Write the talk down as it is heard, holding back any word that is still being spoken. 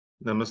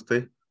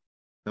Namaste.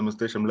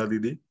 Namaste, Shamla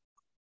Didi.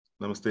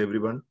 Namaste,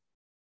 everyone.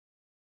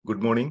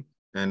 Good morning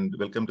and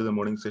welcome to the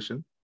morning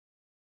session.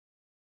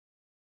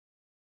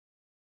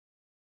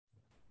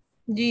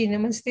 जी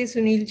नमस्ते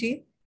सुनील जी,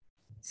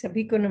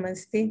 सभी को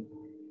नमस्ते.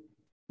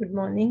 Good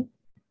morning.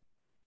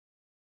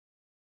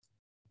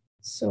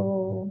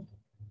 So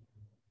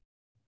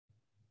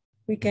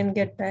we can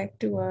get back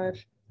to our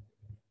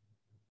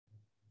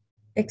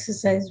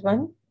exercise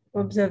 1,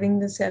 observing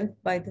the self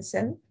by the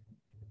self.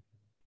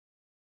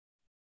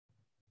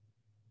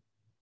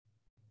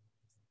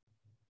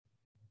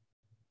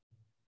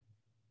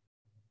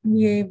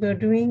 We're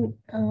doing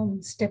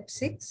step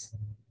 6.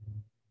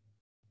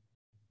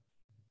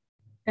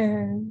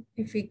 And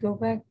if we go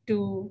back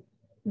to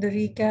the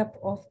recap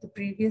of the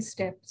previous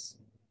steps,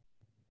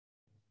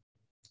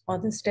 or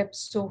the steps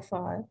so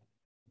far,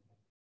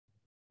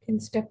 in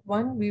step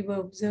 1, we were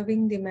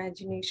observing the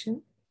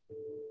imagination,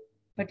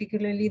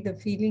 particularly the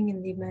feeling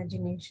in the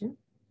imagination,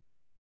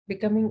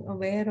 becoming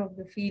aware of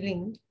the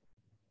feeling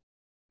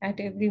at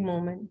every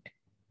moment.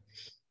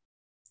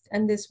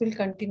 And this will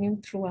continue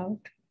throughout.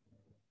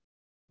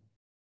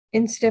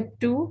 In step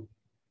 2,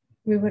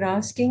 we were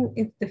asking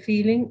if the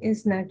feeling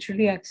is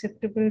naturally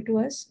acceptable to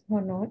us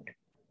or not.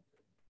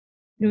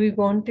 Do we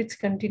want its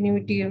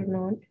continuity or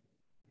not?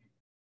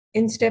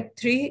 In step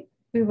 3,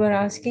 we were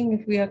asking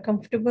if we are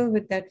comfortable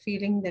with that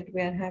feeling that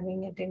we are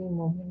having at any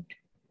moment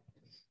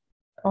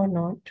or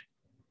not.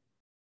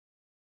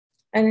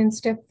 And in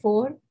step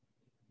 4,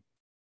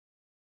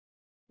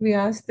 we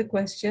asked the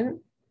question,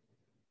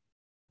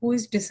 who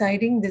is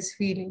deciding this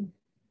feeling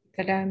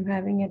that I am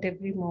having at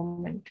every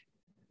moment?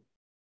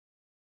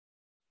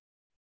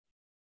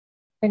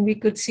 And we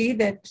could see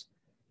that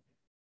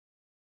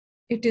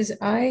it is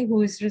I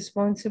who is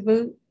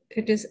responsible.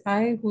 It is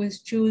I who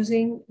is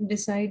choosing,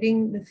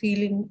 deciding the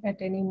feeling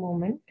at any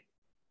moment.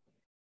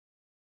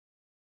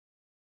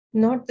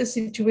 Not the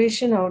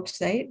situation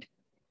outside,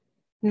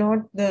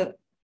 not the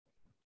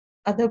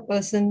other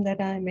person that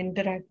I am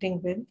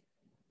interacting with.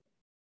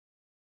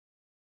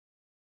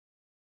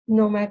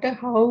 No matter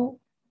how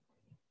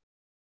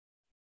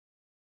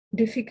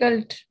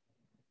difficult,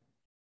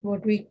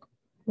 what we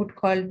would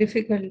call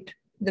difficult,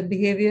 the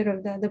behavior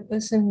of the other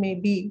person may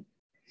be,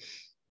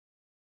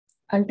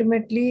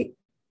 ultimately,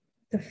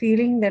 the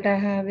feeling that I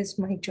have is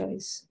my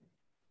choice.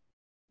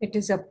 It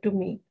is up to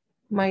me,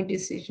 my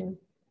decision.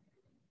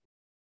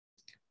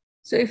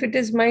 So if it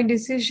is my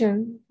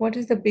decision, what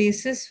is the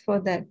basis for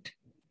that?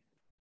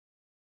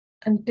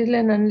 Until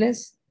and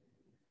unless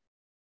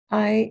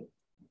I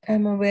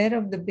am aware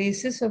of the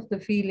basis of the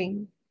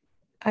feeling,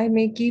 I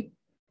may keep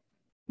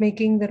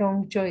making the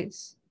wrong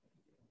choice.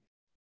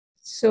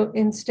 So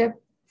in step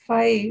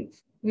 5,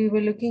 we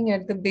were looking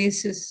at the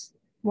basis.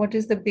 What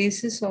is the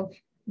basis of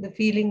the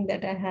feeling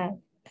that I have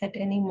at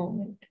any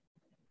moment?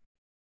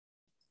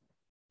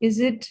 Is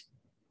it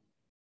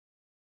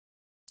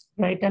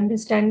right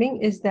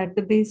understanding? Is that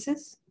the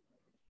basis?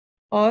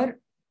 Or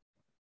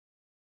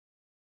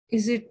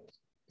is it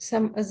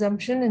some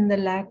assumption in the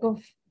lack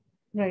of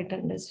right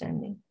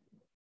understanding?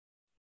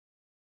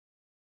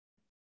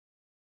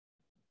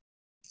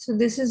 So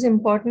this is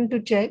important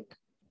to check.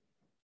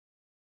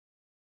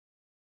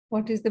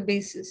 What is the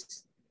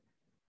basis?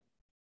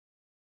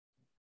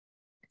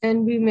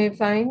 And we may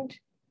find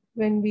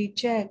when we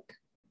check,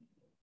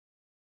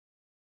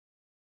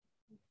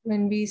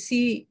 when we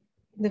see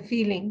the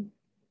feeling,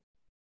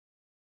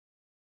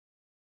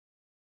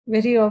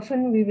 very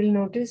often we will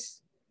notice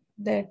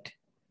that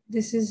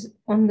this is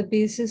on the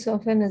basis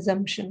of an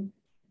assumption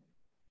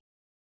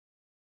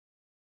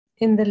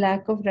in the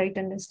lack of right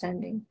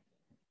understanding.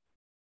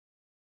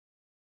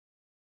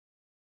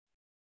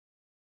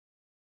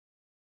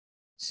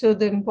 So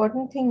the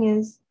important thing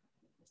is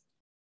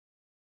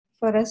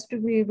for us to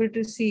be able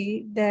to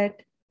see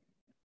that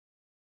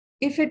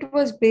if it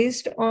was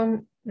based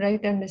on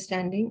right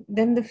understanding,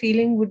 then the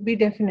feeling would be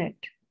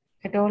definite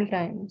at all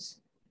times,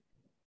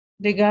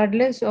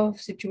 regardless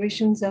of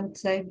situations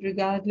outside,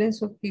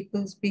 regardless of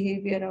people's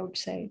behavior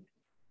outside.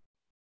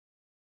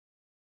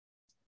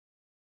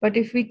 But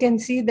if we can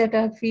see that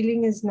our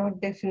feeling is not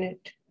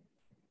definite,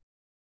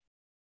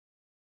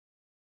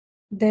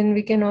 then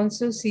we can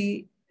also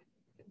see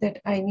that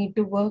I need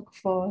to work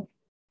for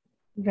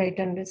right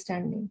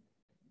understanding.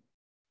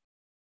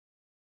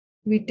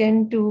 We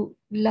tend to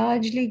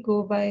largely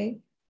go by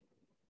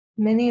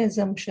many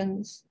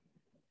assumptions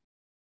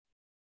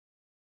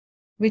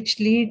which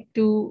lead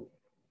to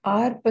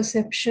our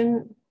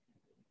perception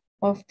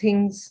of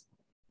things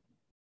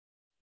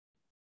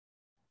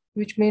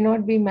which may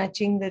not be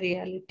matching the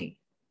reality.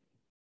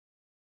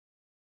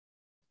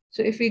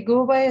 So if we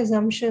go by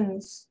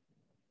assumptions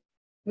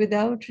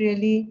without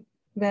really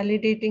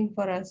validating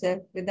for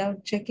ourselves,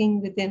 without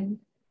checking within,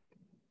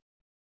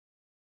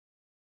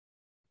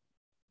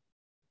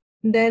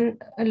 then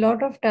a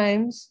lot of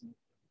times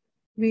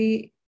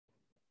we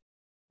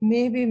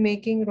may be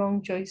making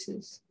wrong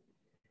choices.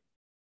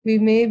 We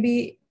may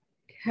be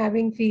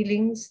having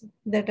feelings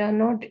that are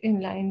not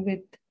in line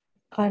with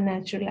our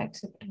natural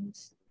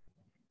acceptance.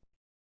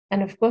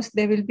 And of course,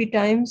 there will be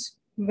times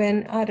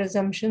when our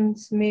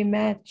assumptions may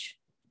match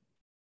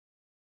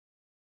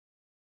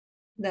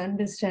the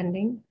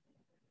understanding.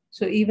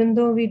 So even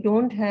though we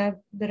don't have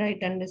the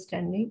right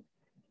understanding,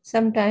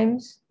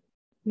 sometimes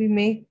we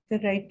make the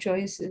right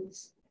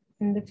choices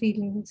in the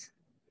feelings.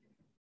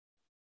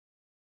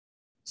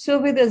 So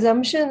with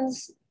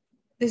assumptions,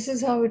 this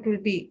is how it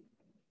will be.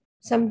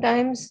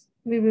 Sometimes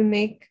we will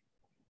make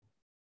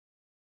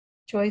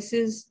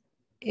choices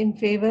in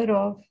favor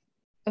of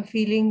a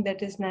feeling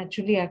that is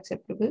naturally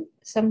acceptable.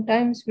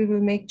 Sometimes we will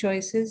make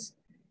choices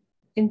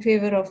in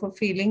favor of a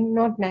feeling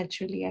not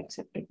naturally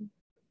acceptable.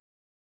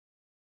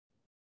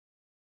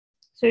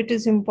 So it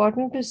is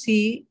important to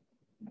see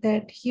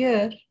that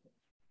here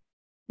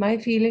my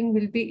feeling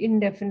will be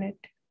indefinite.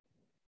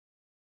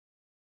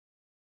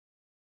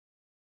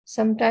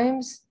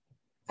 Sometimes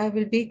I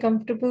will be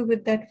comfortable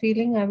with that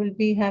feeling, I will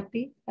be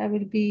happy, I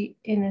will be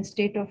in a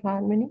state of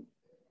harmony.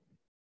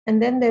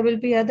 And then there will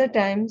be other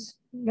times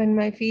when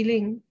my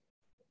feeling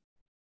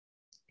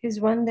is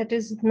one that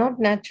is not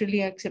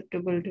naturally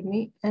acceptable to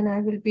me, and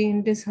I will be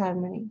in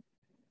disharmony.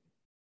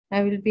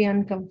 I will be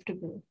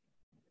uncomfortable.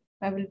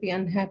 I will be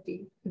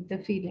unhappy with the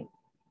feeling.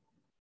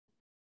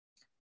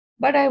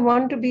 But I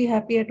want to be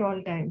happy at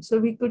all times. So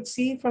we could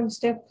see from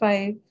step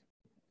 5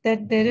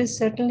 that there is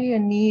certainly a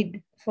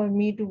need for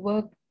me to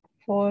work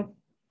for,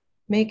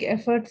 make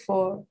effort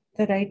for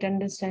the right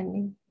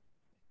understanding,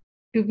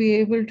 to be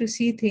able to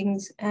see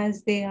things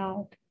as they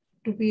are,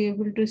 to be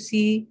able to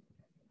see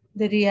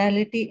the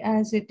reality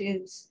as it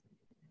is,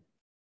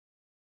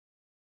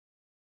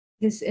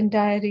 this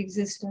entire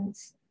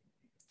existence.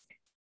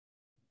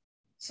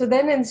 So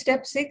then in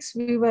step 6,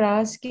 we were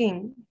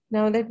asking,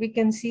 now that we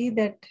can see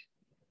that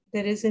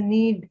there is a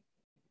need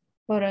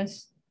for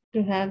us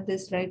to have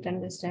this right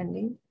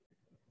understanding,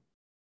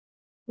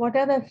 what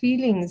are the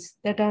feelings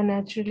that are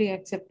naturally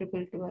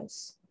acceptable to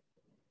us,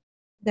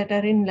 that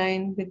are in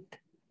line with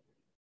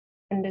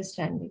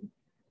understanding?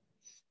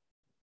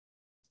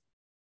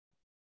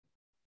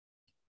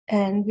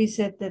 And we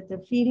said that the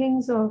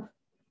feelings of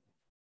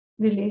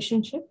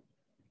relationship,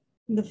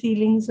 the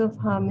feelings of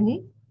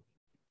harmony,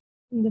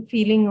 and the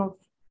feeling of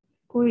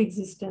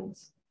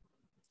coexistence,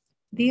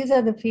 these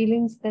are the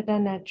feelings that are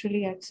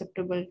naturally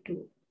acceptable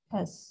to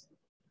us.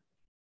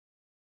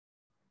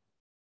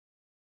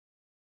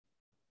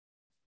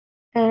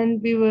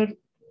 And we were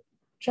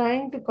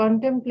trying to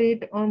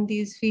contemplate on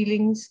these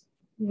feelings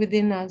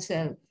within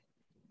ourselves.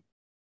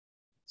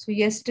 So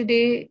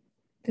yesterday,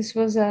 this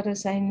was our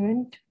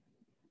assignment,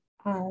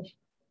 our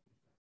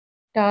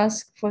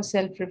task for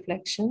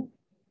self-reflection,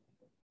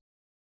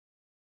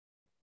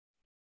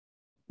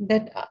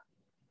 that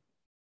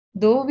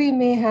though we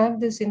may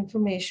have this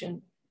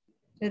information,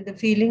 that the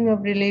feeling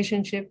of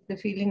relationship, the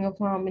feeling of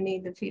harmony,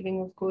 the feeling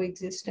of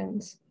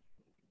coexistence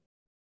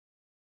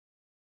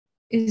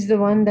is the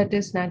one that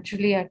is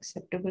naturally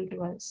acceptable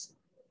to us.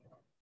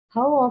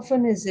 How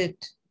often is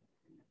it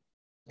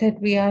that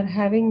we are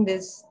having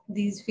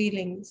these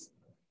feelings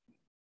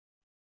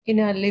in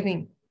our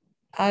living?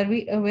 Are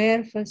we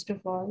aware, first of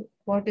all,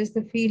 what is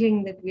the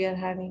feeling that we are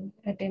having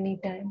at any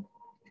time?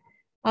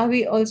 Are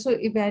we also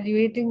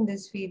evaluating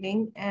this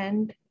feeling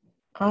and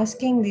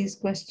asking these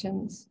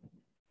questions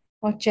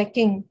or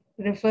checking,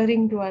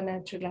 referring to our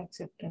natural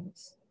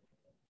acceptance?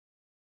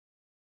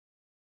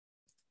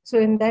 So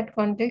in that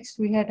context,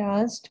 we had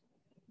asked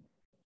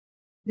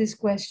this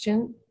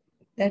question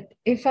that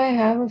if I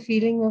have a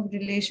feeling of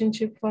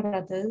relationship for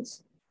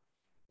others,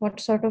 what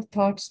sort of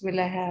thoughts will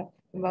I have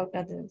about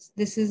others?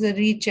 This is a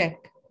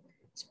recheck,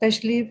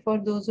 especially for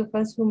those of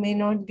us who may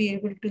not be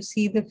able to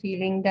see the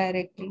feeling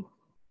directly.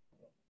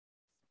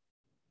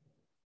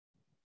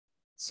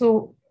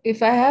 So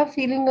if I have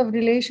feeling of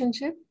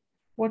relationship,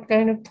 what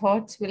kind of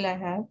thoughts will I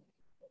have?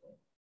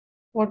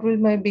 What will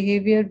my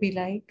behavior be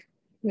like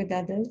with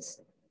others?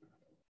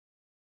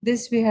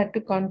 This we had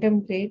to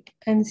contemplate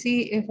and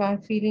see if our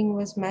feeling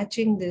was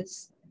matching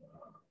this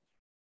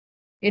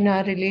in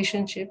our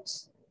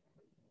relationships,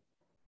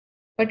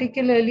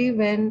 particularly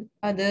when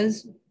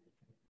others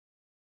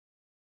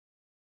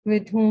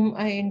with whom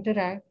I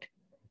interact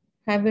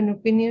have an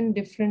opinion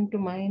different to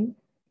mine,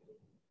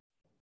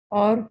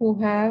 or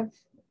who have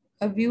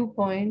a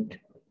viewpoint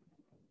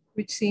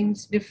which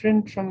seems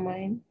different from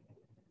mine,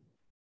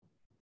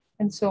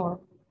 and so on.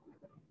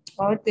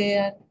 Or they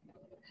are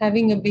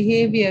having a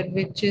behavior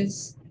which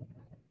is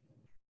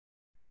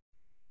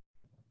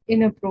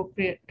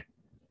inappropriate.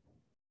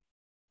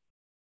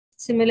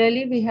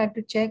 Similarly, we had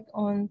to check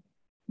on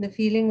the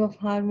feeling of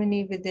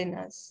harmony within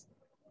us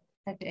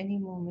at any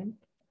moment,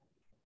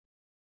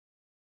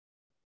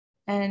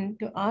 and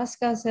to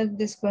ask ourselves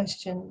this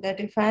question,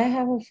 that if I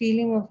have a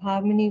feeling of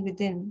harmony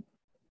within,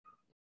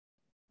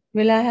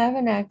 will I have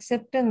an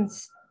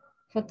acceptance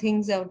for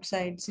things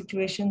outside,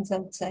 situations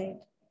outside?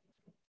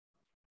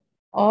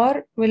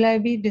 Or will I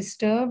be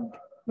disturbed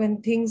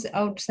when things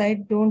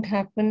outside don't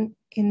happen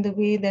in the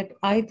way that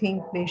I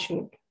think they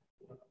should,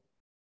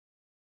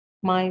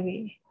 my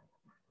way?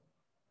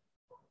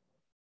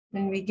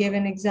 And we gave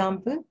an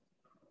example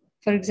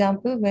For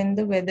example, when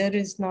the weather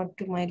is not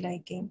to my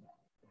liking.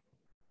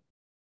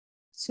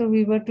 So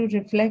we were to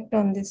reflect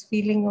on this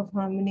feeling of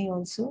harmony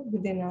also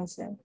within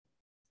ourselves.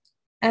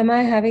 Am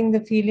I having the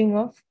feeling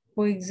of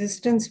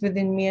coexistence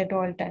within me at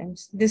all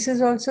times? This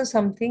is also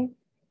something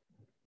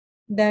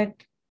that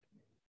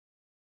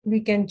we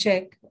can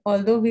check,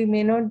 although we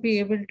may not be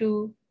able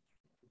to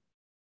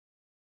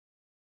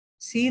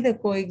see the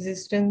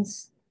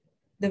coexistence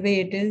the way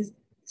it is,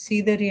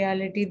 see the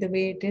reality the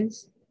way it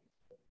is.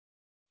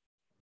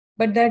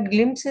 But that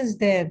glimpse is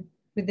there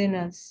within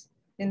us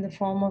in the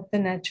form of the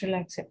natural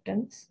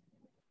acceptance.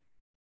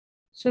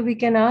 So we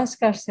can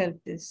ask ourselves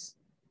this.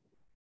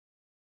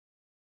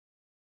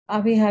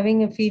 Are we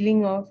having a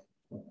feeling of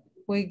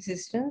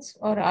coexistence,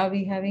 or are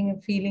we having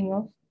a feeling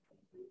of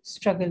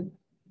struggle?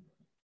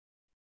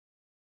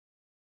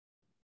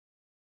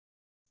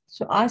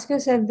 So ask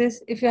yourself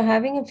this: if you're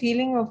having a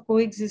feeling of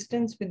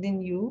coexistence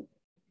within you,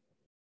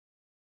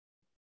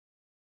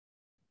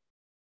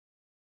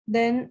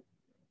 then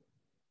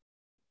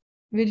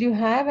will you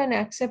have an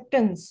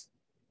acceptance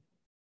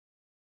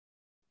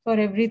for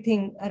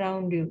everything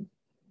around you?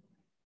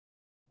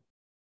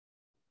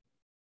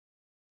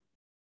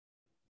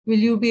 Will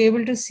you be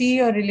able to see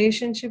your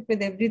relationship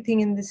with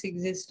everything in this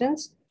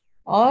existence?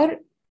 Or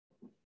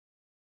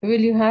will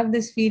you have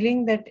this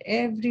feeling that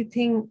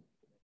everything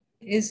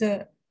is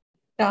a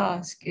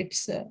task,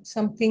 it's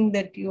something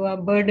that you are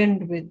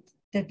burdened with,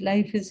 that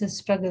life is a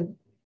struggle?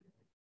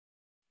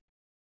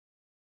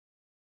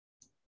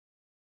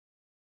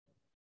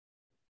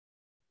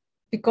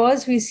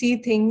 Because we see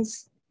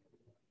things,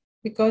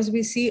 because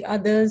we see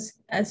others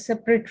as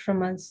separate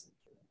from us,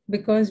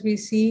 because we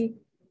see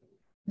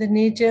the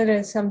nature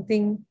as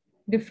something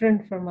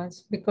different from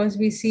us, because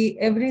we see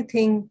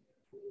everything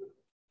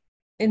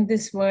in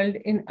this world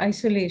in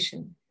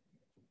isolation.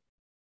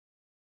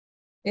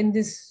 In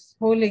this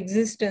whole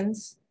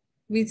existence,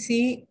 we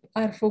see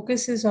our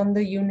focus is on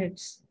the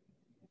units,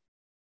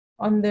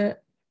 on the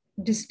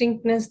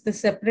distinctness, the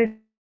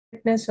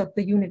separateness of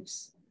the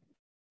units.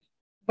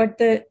 But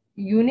the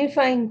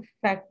unifying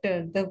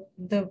factor,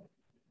 the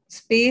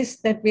space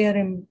that we are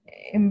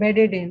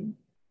embedded in,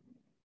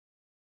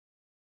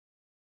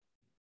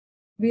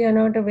 we are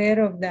not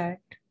aware of that.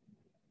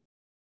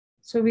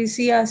 So we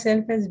see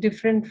ourselves as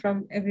different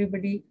from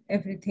everybody,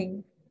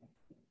 everything.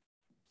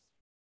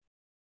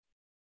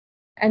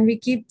 And we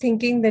keep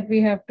thinking that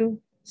we have to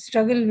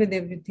struggle with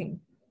everything.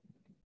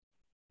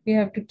 We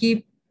have to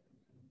keep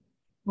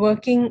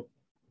working,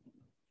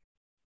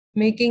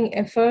 making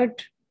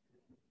effort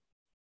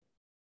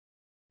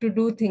to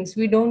do things.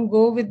 We don't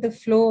go with the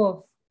flow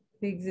of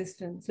the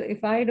existence. So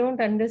if I don't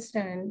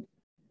understand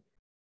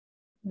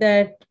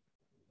that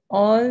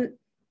all,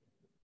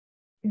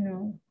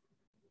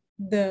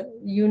 the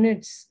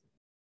units,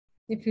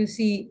 if you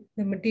see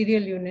the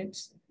material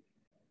units,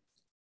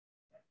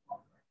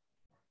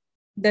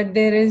 that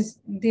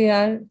they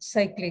are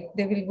cyclic.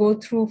 They will go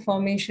through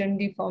formation,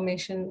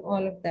 deformation,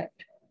 all of that.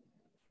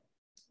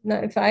 Now,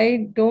 if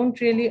I don't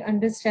really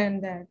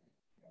understand that,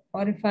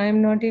 or if I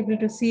am not able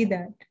to see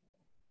that,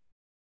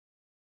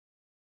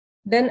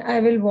 then I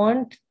will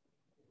want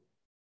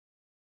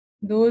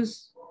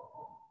those,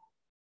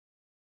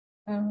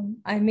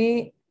 I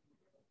may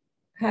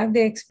have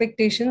the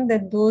expectation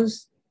that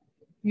those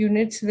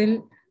units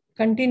will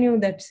continue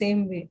that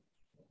same way,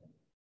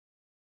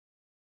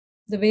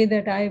 the way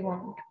that I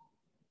want.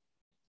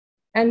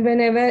 And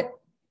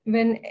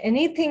when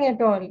anything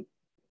at all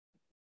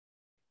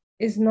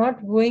is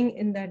not going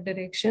in that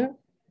direction,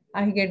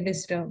 I get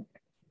disturbed.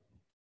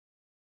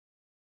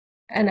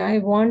 And I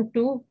want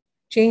to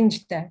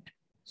change that.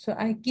 So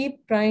I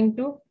keep trying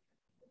to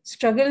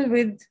struggle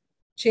with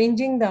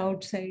changing the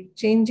outside,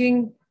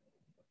 changing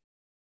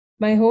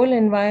my whole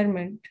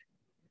environment.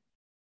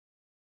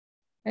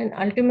 And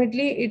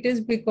ultimately, it is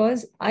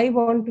because I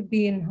want to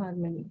be in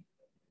harmony.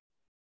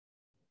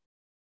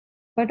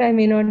 But I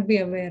may not be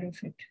aware of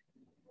it.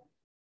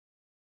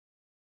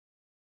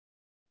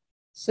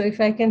 So if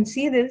I can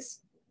see this,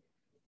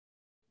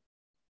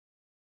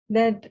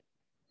 that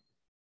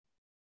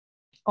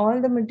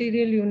all the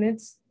material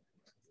units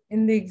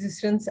in the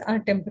existence are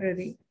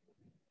temporary,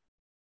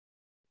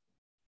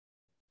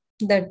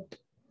 that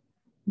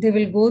they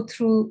will go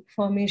through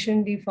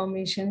formation,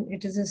 deformation.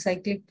 It is a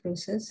cyclic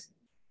process.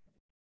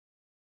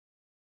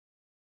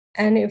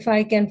 And if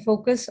I can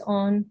focus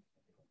on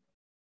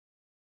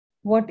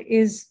what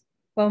is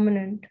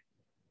permanent,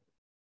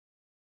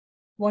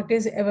 what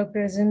is ever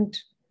present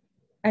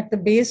at the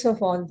base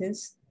of all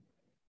this,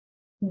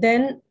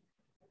 then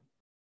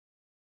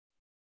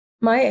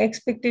my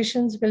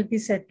expectations will be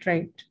set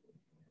right.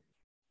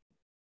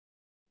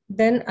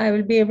 Then I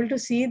will be able to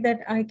see that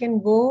I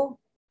can go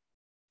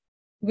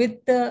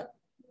with the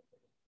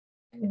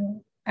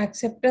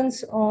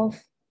acceptance of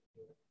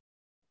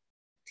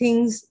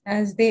things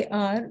as they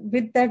are,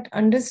 with that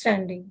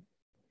understanding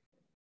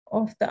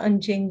of the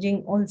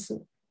unchanging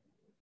also.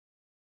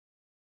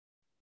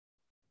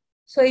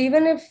 So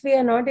even if we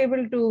are not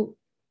able to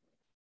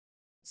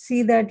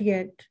see that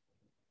yet,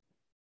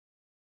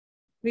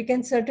 we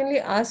can certainly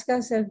ask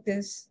ourselves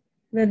this,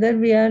 whether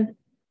we are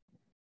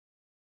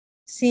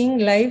seeing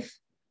life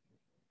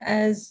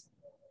as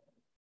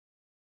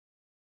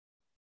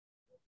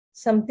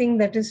something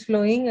that is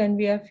flowing and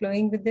we are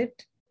flowing with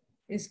it,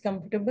 is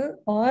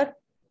comfortable, or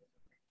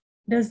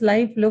does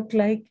life look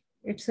like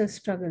it's a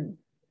struggle?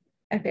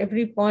 At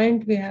every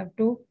point, we have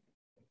to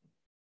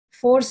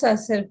force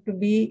ourselves to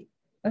be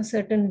a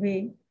certain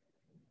way.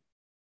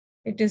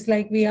 It is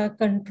like we are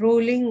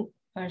controlling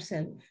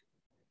ourselves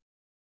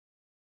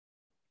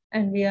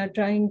and we are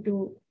trying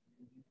to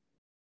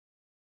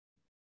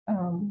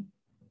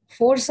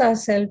force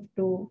ourselves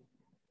to,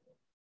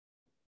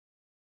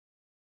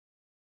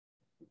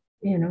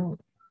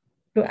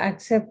 to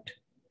accept,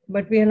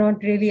 but we are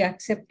not really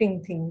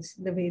accepting things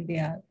the way they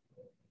are.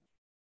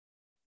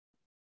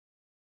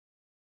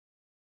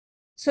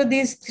 So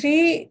these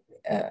three,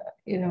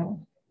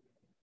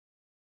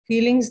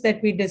 feelings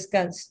that we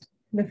discussed,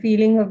 the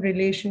feeling of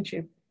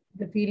relationship,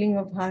 the feeling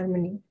of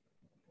harmony,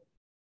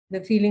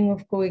 the feeling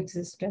of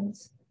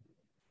coexistence,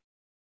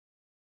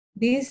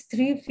 these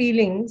three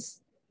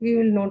feelings, we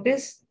will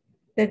notice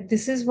that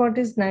this is what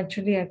is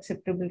naturally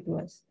acceptable to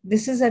us.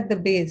 This is at the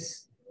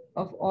base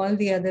of all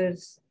the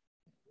others.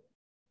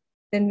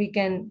 Then we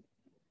can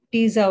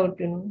tease out,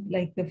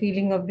 like the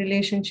feeling of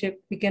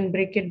relationship, we can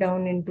break it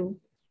down into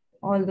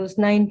all those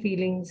 9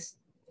 feelings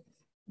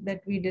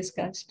that we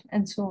discussed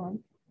and so on.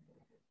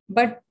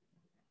 But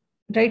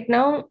right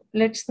now,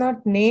 let's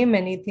not name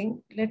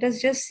anything. Let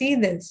us just see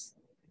this,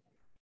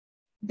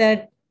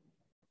 that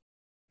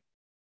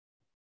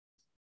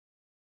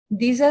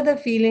these are the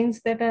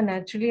feelings that are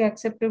naturally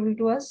acceptable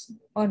to us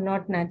or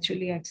not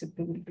naturally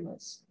acceptable to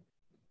us.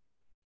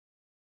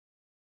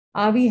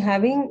 Are we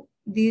having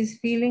these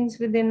feelings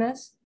within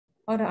us,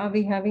 or are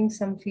we having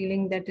some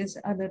feeling that is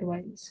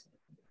otherwise?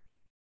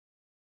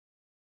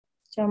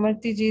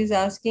 Chamarti ji is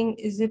asking,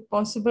 is it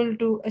possible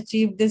to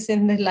achieve this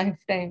in the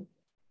lifetime?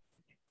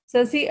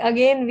 So see,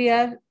 again, we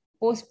are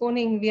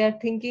postponing, we are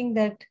thinking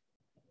that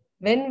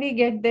when we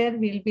get there,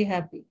 we'll be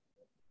happy.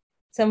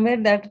 Somewhere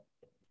that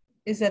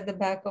is at the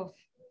back of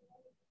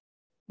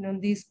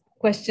these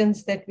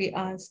questions that we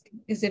ask.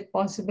 Is it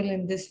possible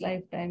in this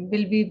lifetime?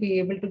 Will we be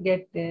able to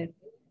get there?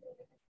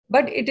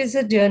 But it is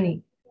a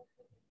journey.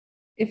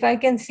 If I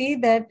can see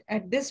that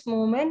at this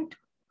moment,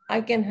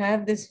 I can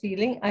have this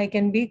feeling, I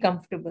can be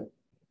comfortable.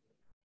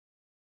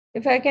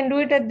 If I can do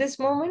it at this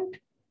moment,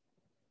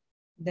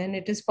 then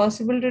it is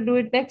possible to do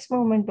it next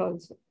moment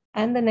also,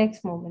 and the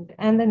next moment,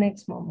 and the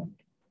next moment.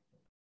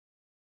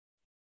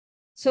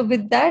 So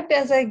with that,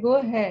 as I go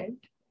ahead,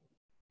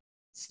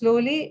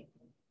 slowly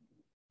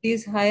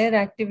these higher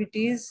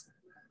activities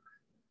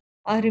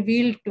are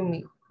revealed to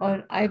me,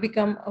 or I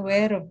become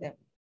aware of them.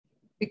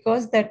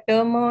 Because that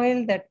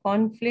turmoil, that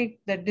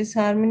conflict, that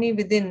disharmony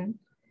within,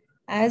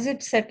 as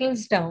it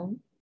settles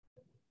down,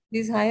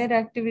 these higher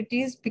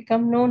activities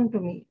become known to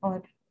me,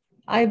 or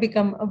I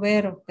become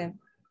aware of them.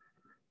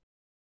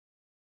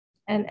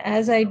 And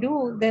as I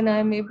do, then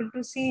I'm able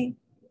to see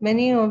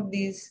many of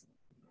these,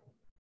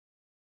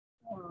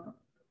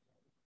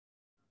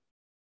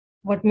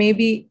 what may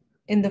be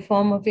in the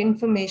form of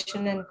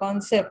information and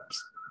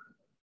concepts,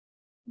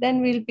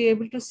 then we'll be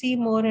able to see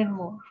more and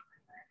more.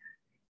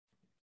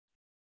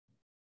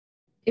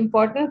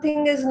 Important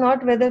thing is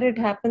not whether it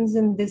happens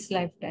in this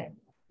lifetime.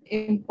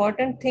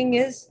 Important thing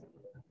is,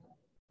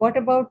 what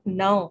about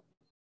now,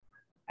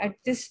 at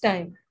this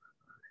time?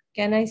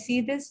 Can I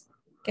see this?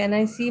 Can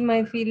I see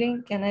my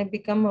feeling? Can I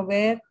become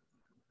aware?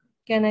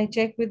 Can I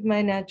check with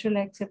my natural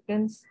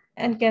acceptance?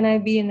 And can I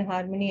be in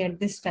harmony at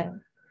this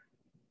time?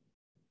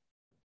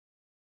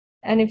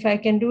 And if I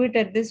can do it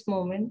at this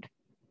moment,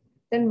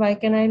 then why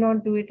can I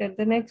not do it at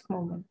the next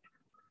moment?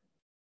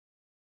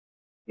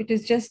 It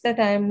is just that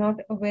I am not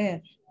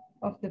aware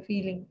of the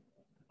feeling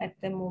at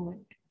the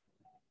moment.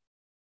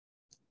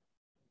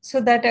 So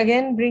that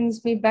again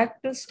brings me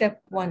back to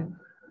step 1.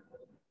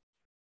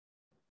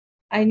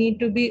 I need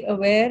to be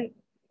aware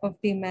of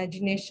the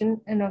imagination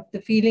and of the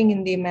feeling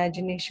in the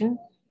imagination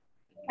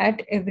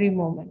at every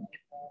moment.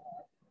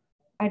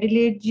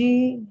 Adelaide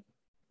ji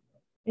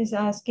is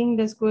asking,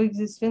 does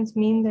coexistence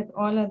mean that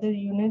all other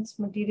units,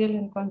 material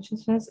and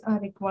consciousness, are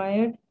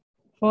required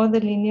for the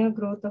linear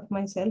growth of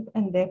myself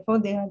and therefore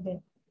they are there?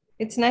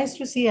 It's nice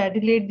to see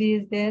Adelaide ji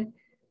is there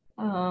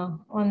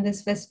on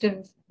this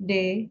festive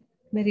day.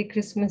 Merry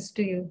Christmas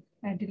to you,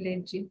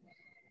 Adelaide ji.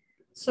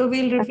 So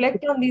we'll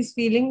reflect on these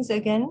feelings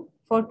again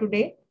for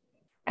today,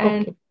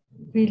 and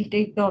we'll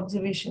take the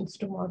observations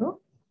tomorrow.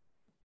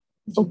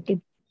 Okay.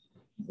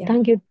 Yeah.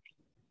 Thank you.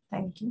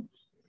 Thank you.